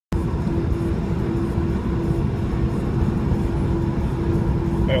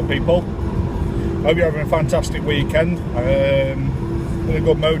video, people. Hope you're having a fantastic weekend. In a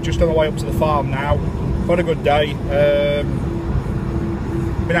good mood, just on the way up to the farm now. Had a good day.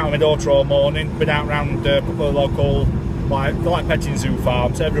 Been out with my daughter all morning. Been out around a couple of local, they're like petting zoo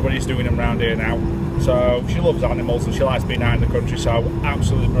farms. Everybody's doing them around here now. So she loves animals and she likes being out in the country. So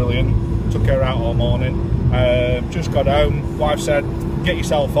absolutely brilliant. Took her out all morning. Just got home. Wife said, get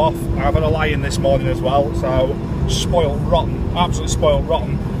yourself off. I've had a lie-in this morning as well. So spoiled rotten. Absolutely spoiled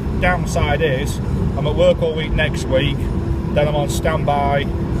rotten. Downside is I'm at work all week next week. Then I'm on standby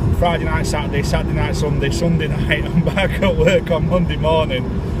Friday night, Saturday, Saturday night, Sunday night. I'm back at work on Monday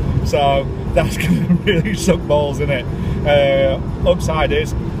morning. So that's going to really suck balls, isn't it? Upside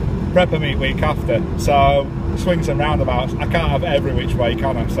is prepper meet week after. So swings and roundabouts. I can't have every which way,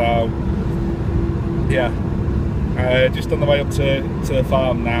 can I? So yeah. Just on the way up to the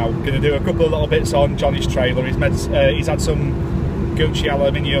farm now. Going to do a couple of little bits on Johnny's trailer. He's had some Gucci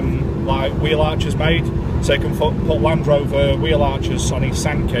aluminium like wheel arches made, so he can put Land Rover wheel arches on his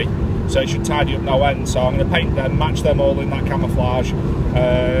Sankey, so it should tidy up no end. So I'm going to paint them, match them all in that camouflage.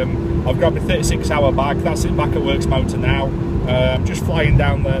 I've grabbed a 36-hour bag. That's it, back at Works Motor now. I'm just flying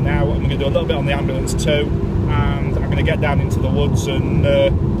down there now. I'm going to do a little bit on the ambulance too, and I'm going to get down into the woods and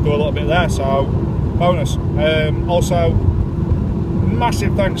do a little bit there. So bonus. Also,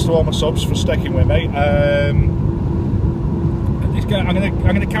 massive thanks to all my subs for sticking with me.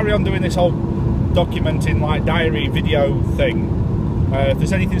 I'm gonna carry on doing this whole documenting like diary video thing. If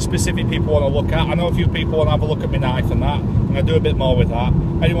there's anything specific people want to look at, I know a few people want to have a look at my knife and that. I'm gonna do a bit more with that.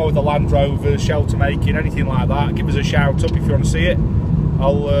 Anyone with the Land Rover, shelter making, anything like that, give us a shout up if you want to see it.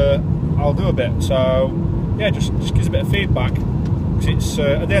 I'll do a bit. So yeah, just give us a bit of feedback. It's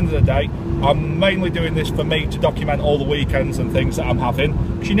at the end of the day, I'm mainly doing this for me to document all the weekends and things that I'm having,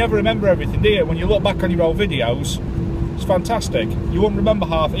 because you never remember everything, do you? When you look back on your old videos, it's fantastic. You won't remember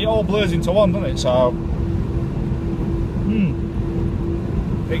half. It all blurs into one, doesn't it? So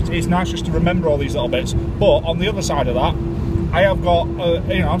it's nice just to remember all these little bits. But on the other side of that, I have got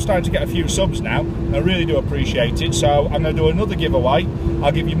I'm starting to get a few subs now, and I really do appreciate it. So I'm going to do another giveaway.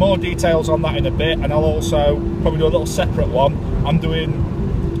 I'll give you more details on that in a bit, and I'll also probably do a little separate one. I'm doing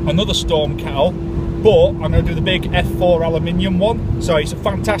another Storm kettle, but I'm going to do the big F4 aluminium one. So it's a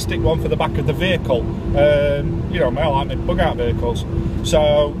fantastic one for the back of the vehicle. You know, I like my bug out vehicles.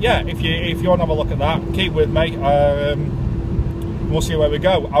 So yeah, if you want to have a look at that, keep with me. We'll see where we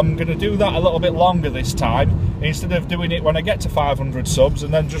go. I'm going to do that a little bit longer this time, instead of doing it when I get to 500 subs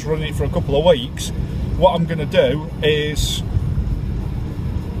and then just running it for a couple of weeks. What I'm going to do is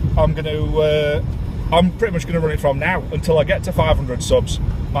I'm pretty much going to run it from now until I get to 500 subs.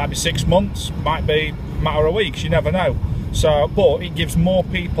 Might be 6 months, might be a matter of weeks, you never know. So, but it gives more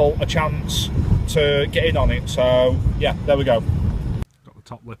people a chance to get in on it. So yeah, there we go. Got the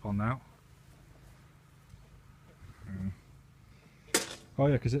top lip on now. Oh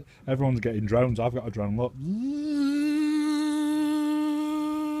yeah, because everyone's getting drones. I've got a drone, look.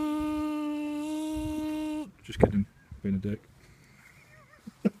 Just kidding, being a dick.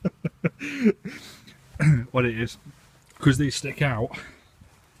 What it is, because these stick out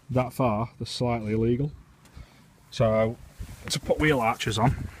that far, they're slightly illegal. So to put wheel arches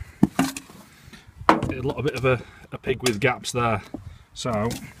on, a little bit of a pig with gaps there. So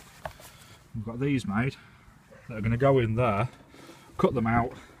we've got these made that are going to go in there, cut them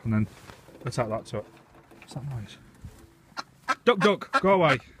out, and then attack that to it. What's that noise? Duck, duck, go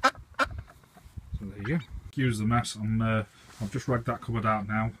away. So there you go. Excuse the mess. I've just ragged that cupboard out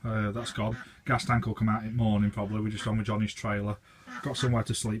now. That's gone. Gas tank will come out in the morning probably. We're just on with Johnny's trailer. Got somewhere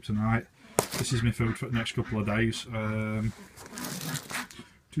to sleep tonight. This is my food for the next couple of days.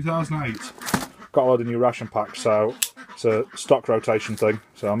 2008. Got a load of new ration packs, so it's a stock rotation thing.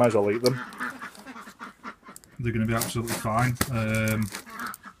 So I may as well eat them. They're going to be absolutely fine.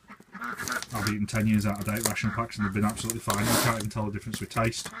 I've eaten 10 years out of date ration packs and they've been absolutely fine. You can't even tell the difference with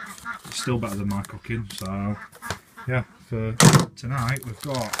taste. It's still better than my cooking. So yeah, for tonight we've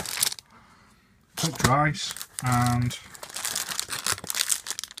got cooked rice and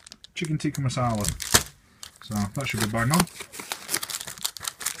chicken tikka masala. So that should be bang on.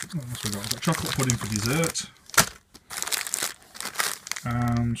 What else we got? We've got chocolate pudding for dessert.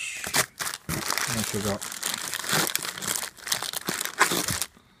 And what else we got?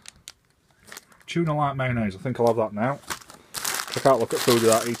 Tuna light mayonnaise. I think I'll have that now. I can't look at food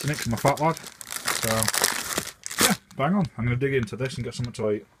without eating it because I'm a fat lad. So yeah, bang on. I'm going to dig into this and get something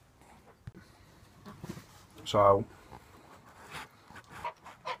to eat. So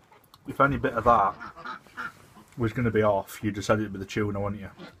if any bit of that was going to be off, you just had it with the tuna, wouldn't you?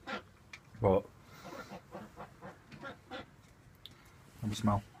 But have a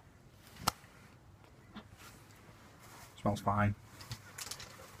smell. Smells fine.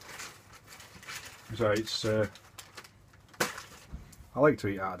 So it's I like to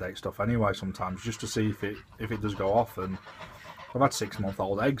eat out of date stuff anyway sometimes, just to see if it does go off. And I've had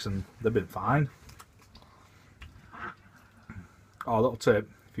 6-month-old eggs and they've been fine. Oh, a little tip: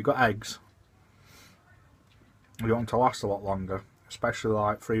 if you've got eggs, you want them to last a lot longer, especially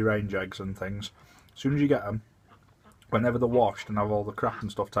like free-range eggs and things. As soon as you get them, whenever they're washed and have all the crap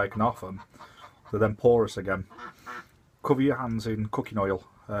and stuff taken off them, they're then porous again. Cover your hands in cooking oil,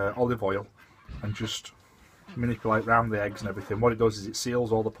 olive oil, and just manipulate around the eggs and everything. What it does is it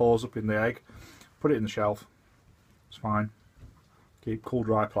seals all the pores up in the egg. Put it in the shelf. It's fine. Keep cool,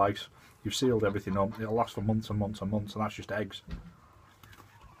 dry place. You've sealed everything up. It'll last for months and months and months, and that's just eggs.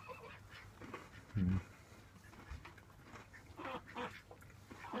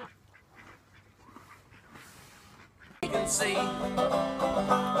 You can see.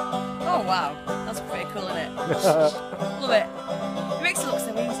 Oh wow, that's pretty cool, isn't it? Love it. It makes it look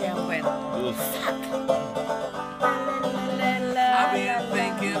so easy, I'm going. Fuck. I've been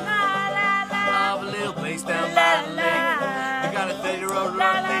thinking of a little place down by the lake. We got a 30-road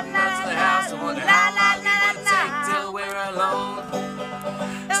run leading up to the house. I wonder how long it would take till we're alone.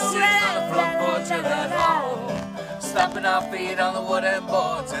 Sitting on the front porch of that home, stomping our feet on the wooden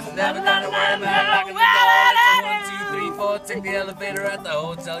boards, and never got to worry about locking the door. It's a 1, 2, 3, 4. Take the elevator at the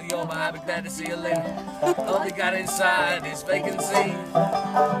hotel. You're my happy, glad to see you later. All we got inside is vacancy.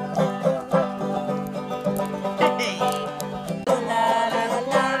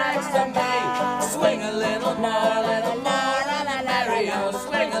 Swing a little more, little more on the Mario.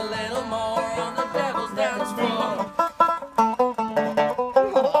 Swing a little more on the devil's dance floor.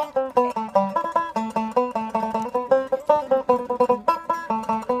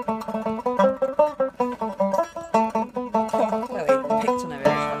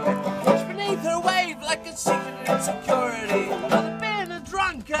 It's beneath her wave like a secret insecurity. Mother being a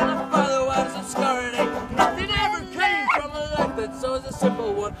drunk and a father was obscurity. Nothing ever came from a life that's always a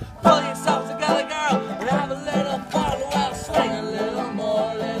simple one. Pull yourself together, girl, and have a little fun. Well, swing a little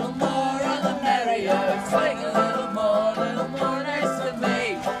more on the merry-go. Swing a little more next to me.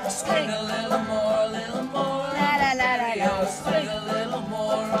 Swing a little more on the merry-go. Swing a little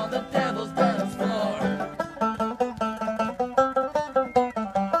more on the devil's dance floor.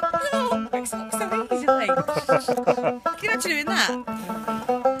 Makes it look so easy, like. Can you imagine doing that?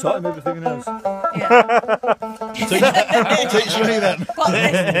 Taught him everything else. Yeah. Teach me then.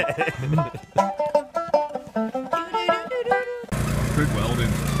 Good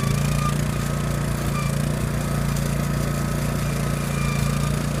welding.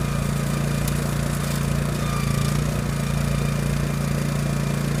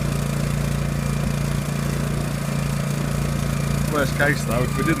 Worst case though,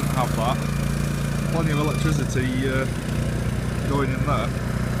 if we didn't have that, plenty of electricity going in there.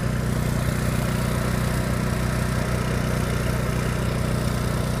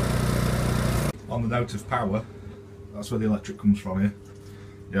 On the note of power, that's where the electric comes from here.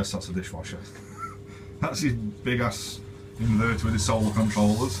 Yes, that's a dishwasher. That's his big ass inverter with his solar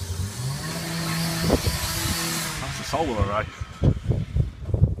controllers. That's the solar array.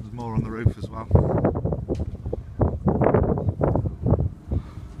 There's more on the roof as well.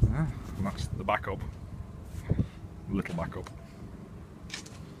 Yeah, and that's the backup. Little backup.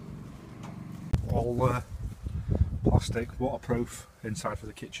 All plastic, waterproof inside for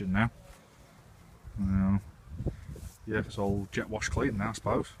the kitchen now. Yeah, it's all jet wash clean now, I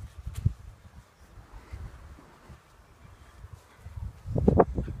suppose.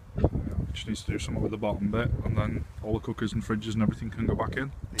 Just needs to do something with the bottom bit, and then all the cookers and fridges and everything can go back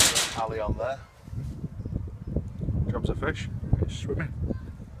in. The alley on there. Grabs a fish, it's swimming.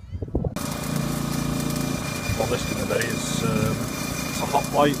 What this is going to do is it's a hot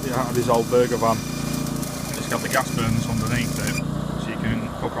plate out of his old burger van. It's got the gas burners underneath it, so you can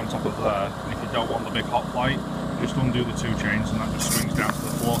cook on top of there. And if you don't want the big hot plate, just undo the 2 chains and that just swings down to the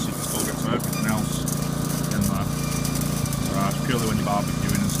floor, so you can still get to everything else in there. So it's purely when you're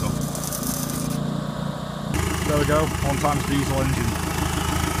barbecuing and stuff. There we go, 1 times diesel engine.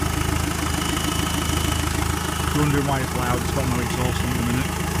 If you're wondering why it's loud, it's got no exhaust on at the minute.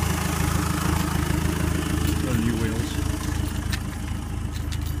 Got new wheels.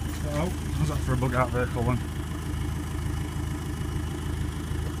 Oh, how's that for a bug out vehicle then?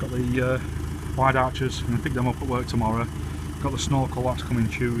 Got the wide arches, I'm going to pick them up at work tomorrow. Got the snorkel, that's coming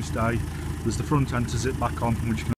Tuesday. There's the front end to zip back on, which you can